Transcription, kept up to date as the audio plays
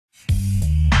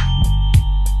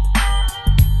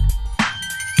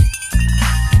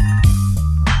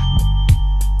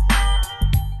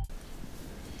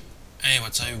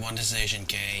everyone, this is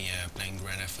AznKei playing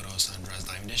GTA San Andreas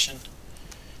Diamond Edition.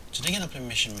 Today I'm going to play a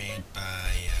mission made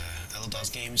by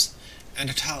LODoesGames, and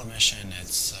the title mission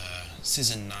it's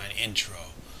Season 9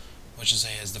 Intro, which is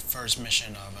the first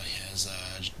mission of his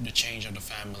The Change of the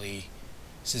Family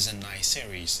Season 9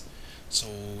 series. So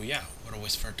yeah, without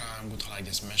waste further time, I'm going to like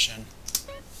this mission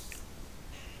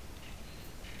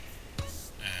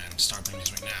and start playing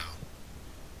this right now.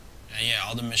 And yeah,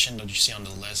 all the missions that you see on the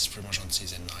list is pretty much on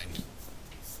Season 9.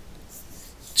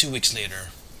 2 weeks later.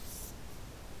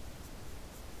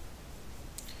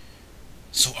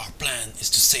 So our plan is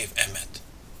to save Emmett.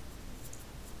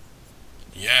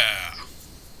 Yeah!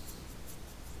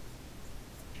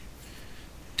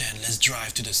 Then let's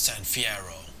drive to the San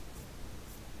Fierro.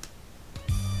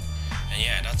 And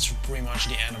yeah, that's pretty much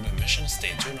the end of the mission.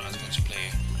 Stay tuned, I was going to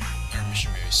play our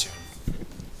mission very soon.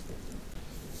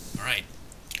 Alright,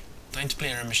 time to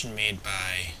play our mission made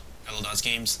by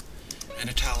LODoesGames. And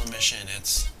the title mission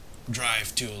it's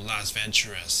Drive to Las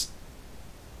Venturas,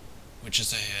 which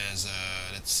is his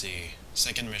let's see,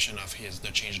 second mission of his The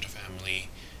Change of the Family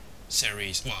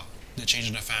series. Well, The Change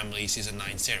of the Family Season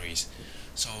 9 series.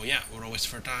 So yeah, without waste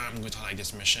further time, I'm going to like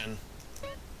this mission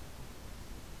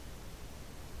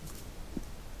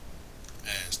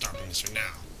and start playing this right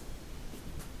now.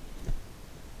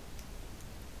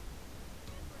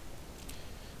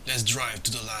 Let's drive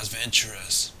to the Las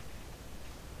Venturas.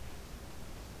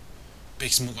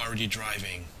 Big Smoke already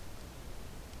driving.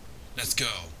 Let's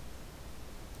go.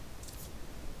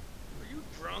 Are you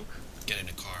drunk? Get in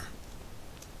the car.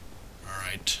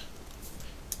 Alright.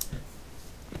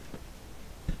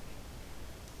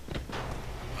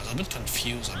 I was a bit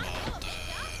confused about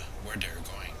where they're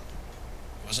going.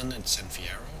 Wasn't it San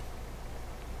Fierro?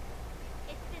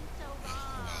 It's been so long.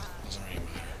 Oh, well, doesn't really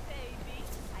matter. Baby.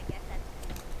 I guess that's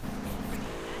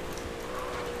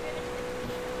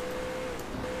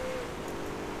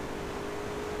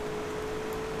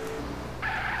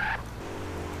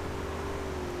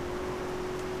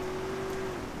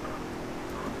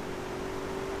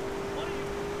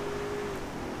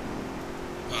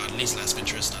Well, at least Las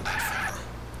Venturas is not that far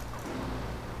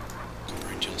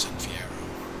compared to San Fierro.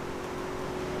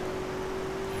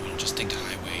 We'll just take the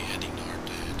highway heading north,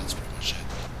 and that's pretty much it.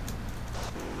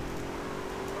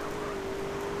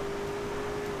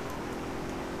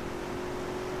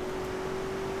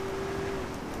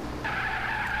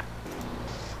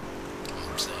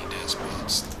 I'm saying this, but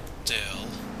still.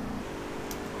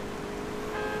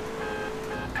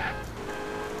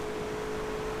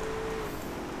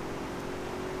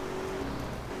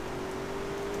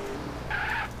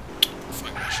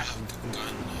 Fuck, I should have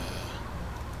gone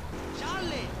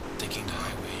Charlie! taking the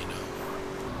highway, you know.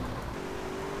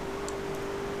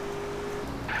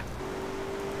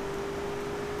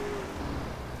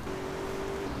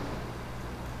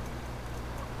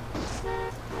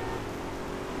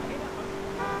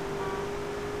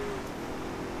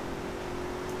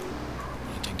 I'm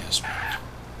gonna take this route.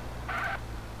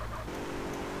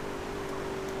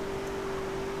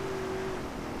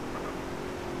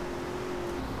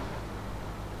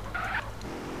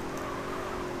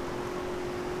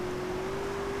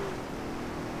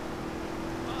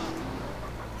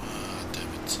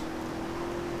 Damn it.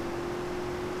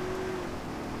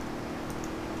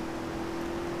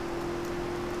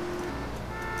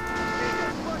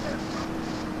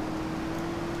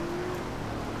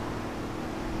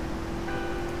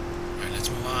 Alright, let's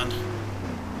move on.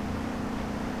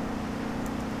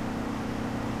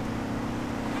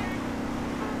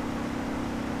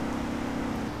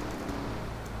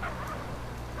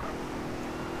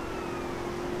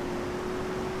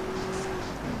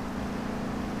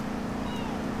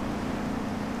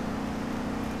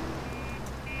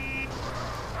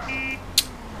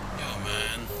 Yo,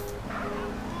 man.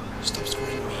 Stop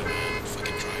screwing me, man.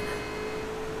 Fucking driver.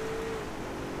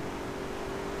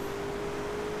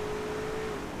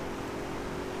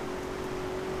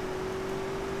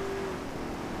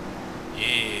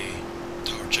 Yay.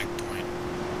 Tower checkpoint.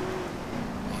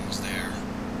 Almost there.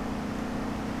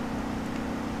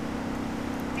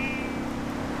 There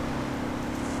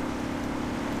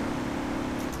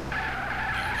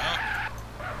we go.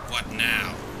 What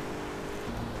now?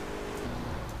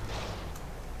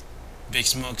 Big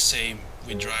Smoke say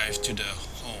we drive to the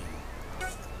home.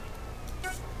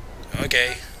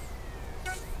 Okay.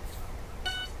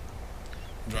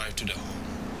 Drive to the home.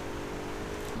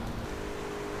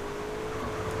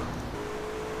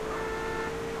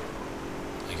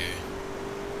 Okay.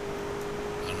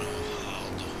 I don't know how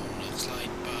the home looks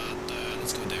like, but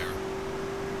let's go there.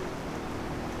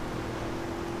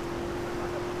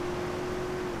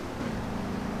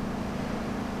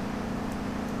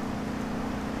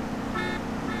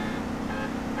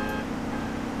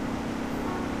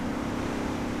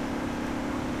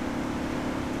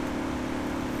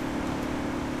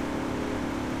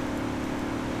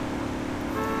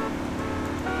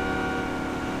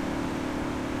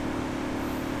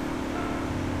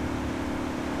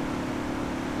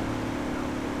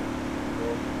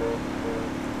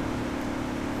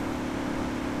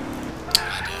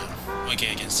 Ah, damn.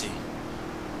 Okay, I can see.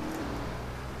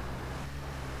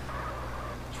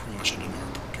 It's pretty much at the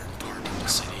northern part of the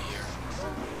city here.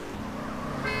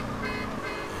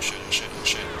 Oh shit, oh shit, oh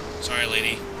shit. Sorry,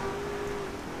 lady.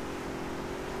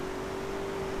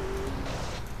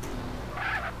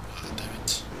 Ah, damn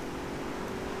it.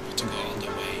 I have to go all the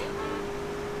way.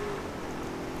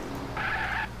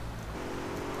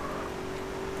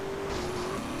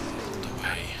 All the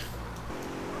way.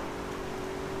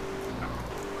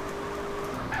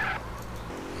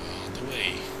 All the way.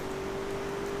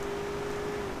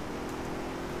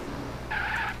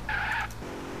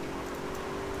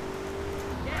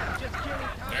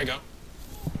 There you go.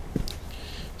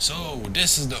 So,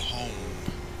 this is the home.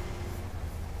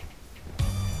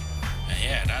 And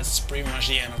yeah, that's pretty much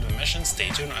the end of the mission. Stay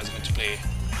tuned, I was going to play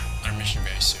another mission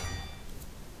very soon.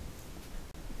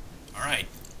 Alright,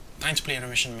 time to play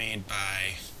another mission made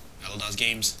by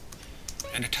LODoesGames.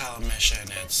 And the title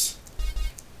mission is...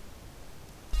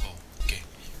 Oh, okay.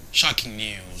 Shocking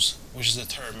News, which is the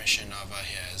third mission of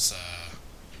his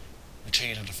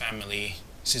Return to the Family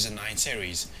Season 9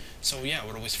 series. So yeah,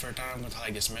 without wasting further time, I'm going to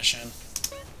highlight this mission.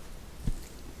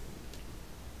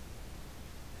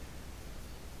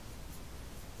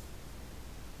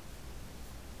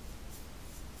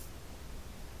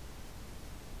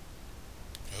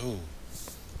 Ooh.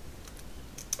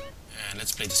 And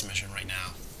let's play this mission right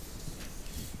now.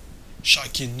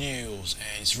 Shocking News,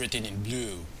 and it's written in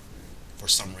blue for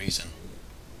some reason.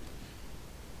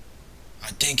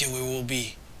 I think it will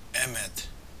be Emmett.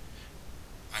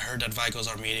 I heard that Vikos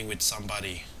are meeting with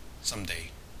somebody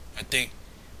someday. I think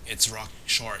it's Rock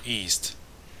Shore East.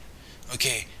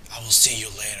 Okay, I will see you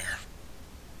later.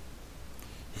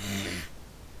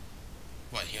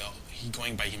 What, he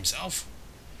going by himself?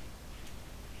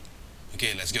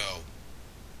 Okay, let's go.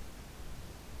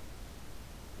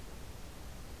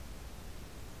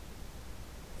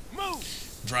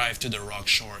 Move! Drive to the Rock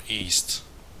Shore East.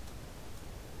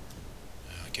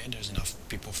 Okay, there's enough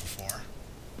people for 4.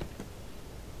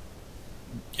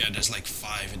 Yeah, there's like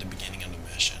 5 at the beginning of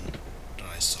the mission that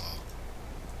I saw.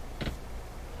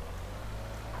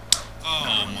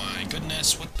 Oh my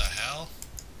goodness, what the hell?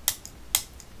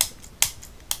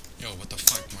 Yo, what the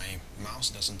fuck? My mouse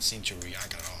doesn't seem to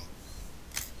react at all.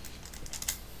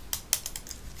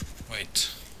 Wait.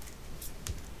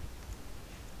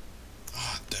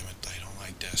 Ah, damn it, I don't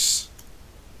like this.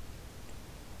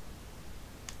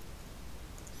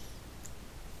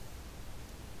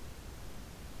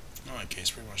 Oh, okay,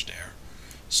 it's pretty much there.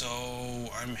 So,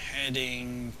 I'm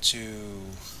heading to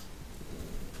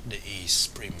the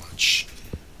east, pretty much.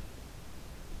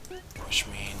 Which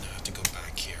means I have to go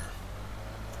back here.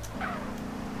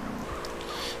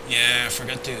 Yeah, I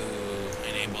forgot to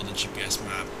enable the GPS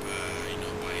map, you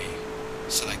know, by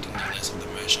selecting the list of the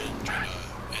mission during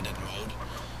the edit mode.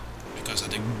 Because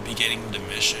at the beginning of the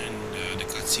mission, the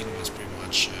cutscene was pretty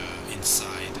much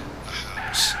inside a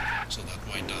house. So that's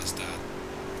why it does that.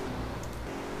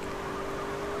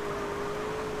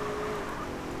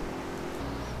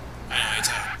 I know, it's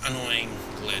an annoying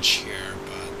glitch here,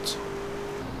 but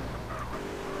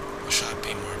I should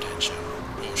pay more attention.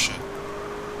 Oh shit.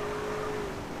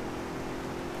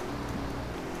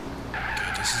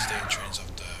 Okay, this is the entrance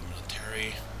of the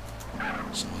military,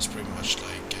 so it's pretty much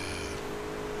like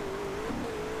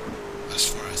as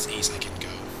far as east I can go.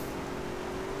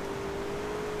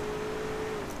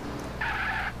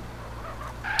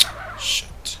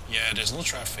 Shit. Yeah, there's no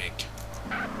traffic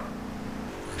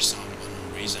for some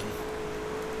unknown reason.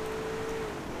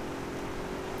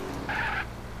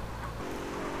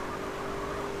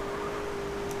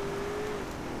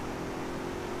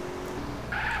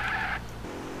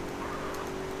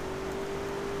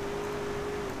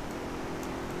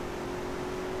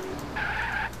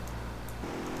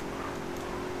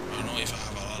 If I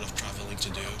have a lot of traveling to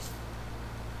do.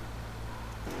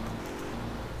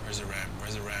 Where's the ramp?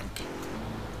 Where's the ramp?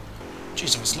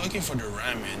 Jeez, I was looking for the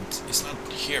ramp and it's not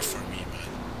here for me, man.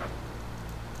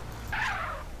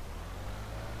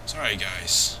 Sorry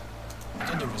guys. I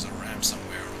thought there was a ramp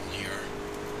somewhere around here.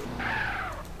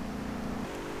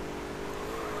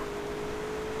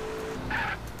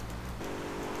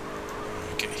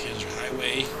 Okay, here's the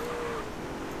highway.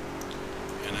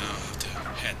 And now I have to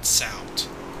head south.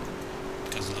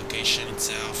 Because the location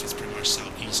itself is pretty much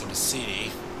southeast of the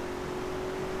city.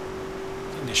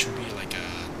 I think there should be like a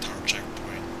tower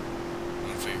checkpoint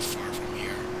not very far from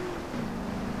here.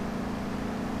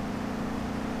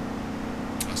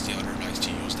 Plus the other likes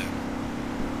to use them.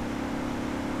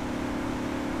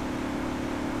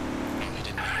 No, he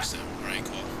didn't use them. Alright,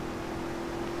 cool.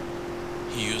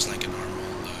 he used like a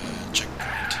normal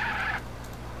checkpoint,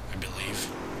 I believe.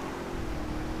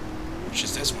 Which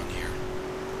is this one here.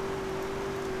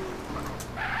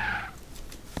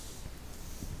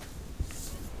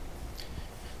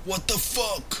 What the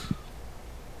fuck?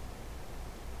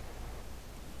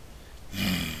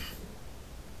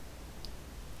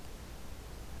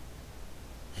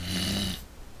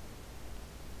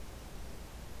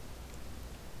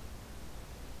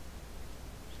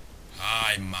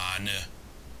 Hi, man.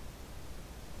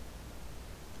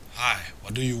 Hi,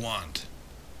 what do you want?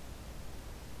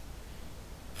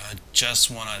 I just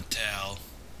wanna tell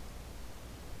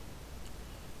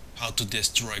how to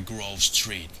destroy Grove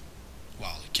Street.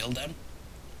 Well, kill them?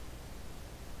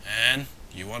 And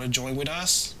you wanna join with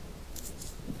us?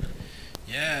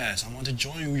 Yes, I want to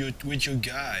join with you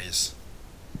guys.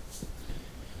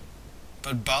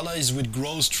 But Bala is with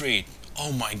Grove Street.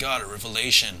 Oh my god, a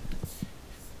revelation.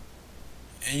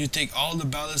 And you take all the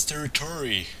Bala's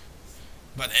territory.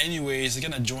 But anyways, they're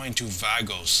gonna join to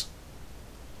Vagos.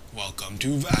 Welcome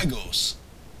to Vagos.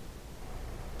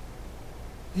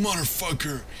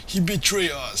 Motherfucker, he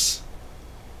betrayed us.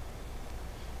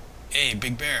 Hey,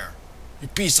 Big Bear, you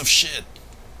piece of shit.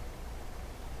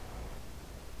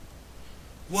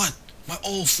 What? My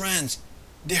old friends,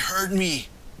 they hurt me.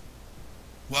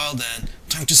 Well then,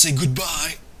 time to say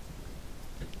goodbye.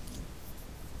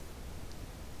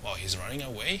 Well, he's running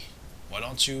away. Why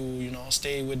don't you,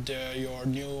 stay with your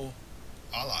new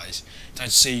allies? Time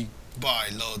to say bye,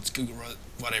 loads,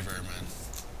 whatever, man.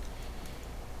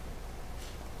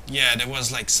 Yeah, there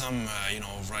was like some,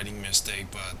 writing mistake,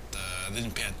 but I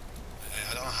didn't pay.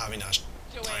 I don't have enough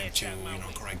time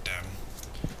to, correct them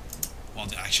while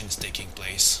the action is taking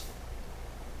place.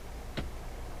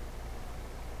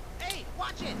 Hey,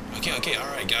 watch it! Okay,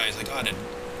 alright guys, I got it.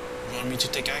 You want me to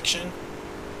take action?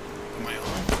 On my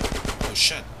own? Oh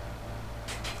shit.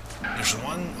 There's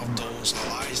one of those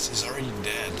allies is already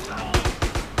dead. I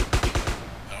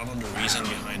don't know the reason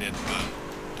behind it, but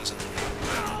it doesn't really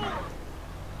matter.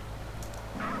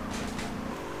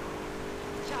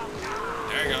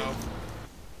 There you go.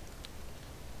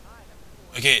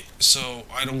 Okay, so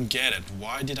I don't get it.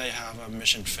 Why did I have a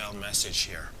mission fail message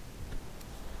here?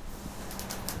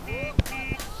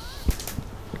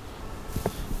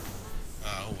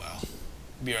 Oh well.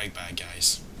 Be right back,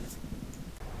 guys.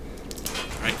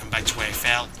 Alright, I'm back to where I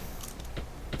fell.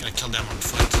 Gonna kill them on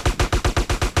foot.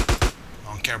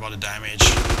 I don't care about the damage.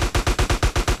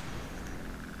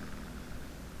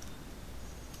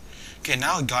 Okay,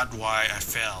 now I got why I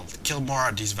failed. Kill more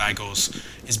of these Vagos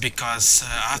is because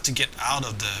I have to get out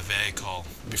of the vehicle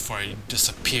before it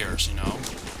disappears,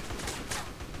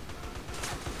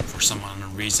 for some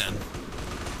unknown reason.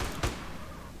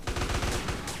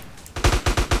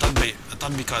 I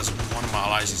thought because one of my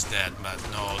allies is dead, but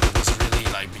no, it was really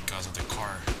like because of the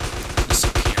car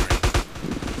disappearing.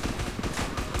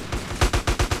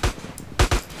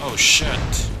 Oh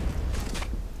shit.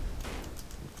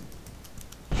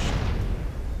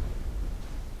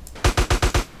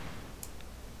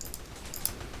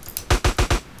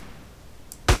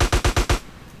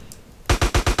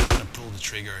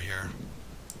 Trigger here.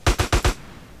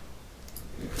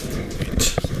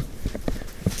 Wait.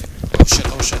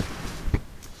 Oh shit.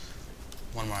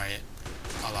 One of my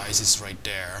allies is right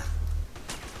there.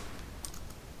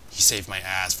 He saved my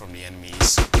ass from the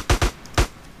enemies.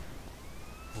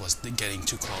 Was getting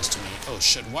too close to me. Oh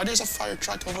shit, why there's a fire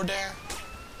truck over there?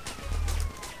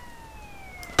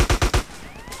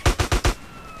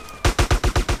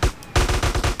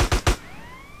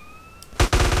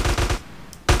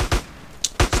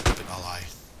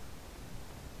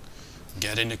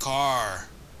 Get in the car.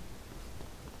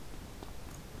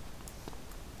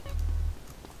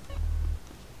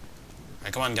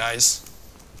 Alright, come on guys.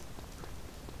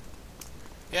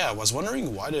 Yeah, I was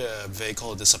wondering why the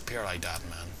vehicle disappeared like that,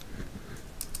 man.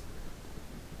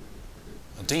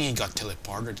 I think he got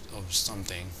teleported or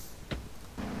something.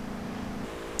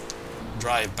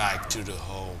 Drive back to the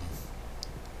home.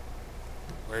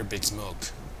 Very big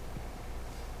smoke.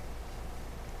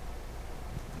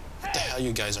 What the hell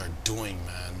you guys are doing,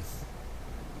 man?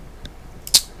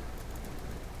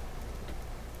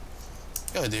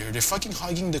 Yo, they're fucking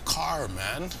hogging the car,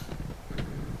 man.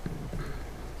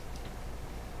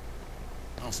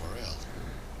 Oh, for real.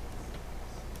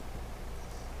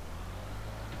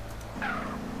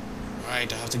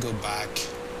 Alright, I have to go back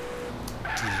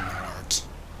to the north.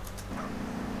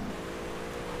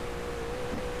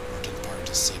 Northern part of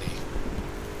the city.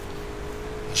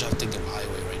 I should have to take the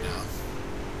highway right now,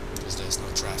 because there's no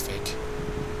traffic.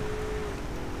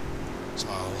 So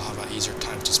I'll have an easier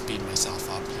time to speed myself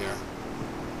up here.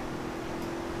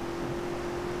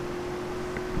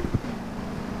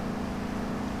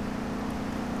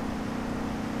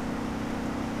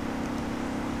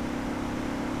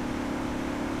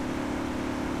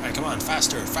 come on,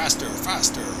 faster, faster,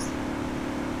 faster.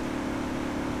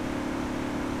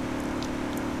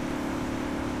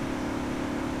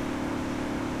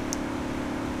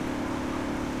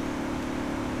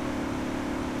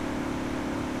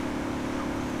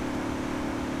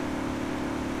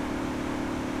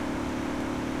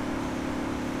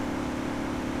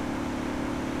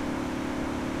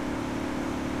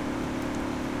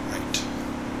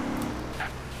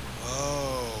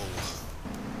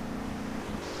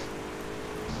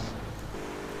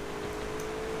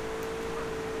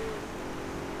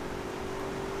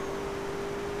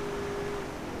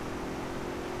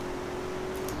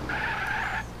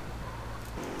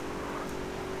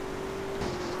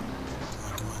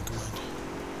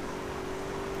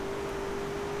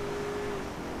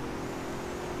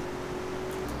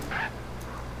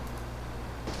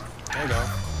 There you go.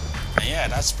 And yeah,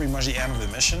 that's pretty much the end of the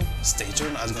mission. Stay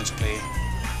tuned, I was going to play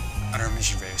another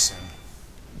mission very soon.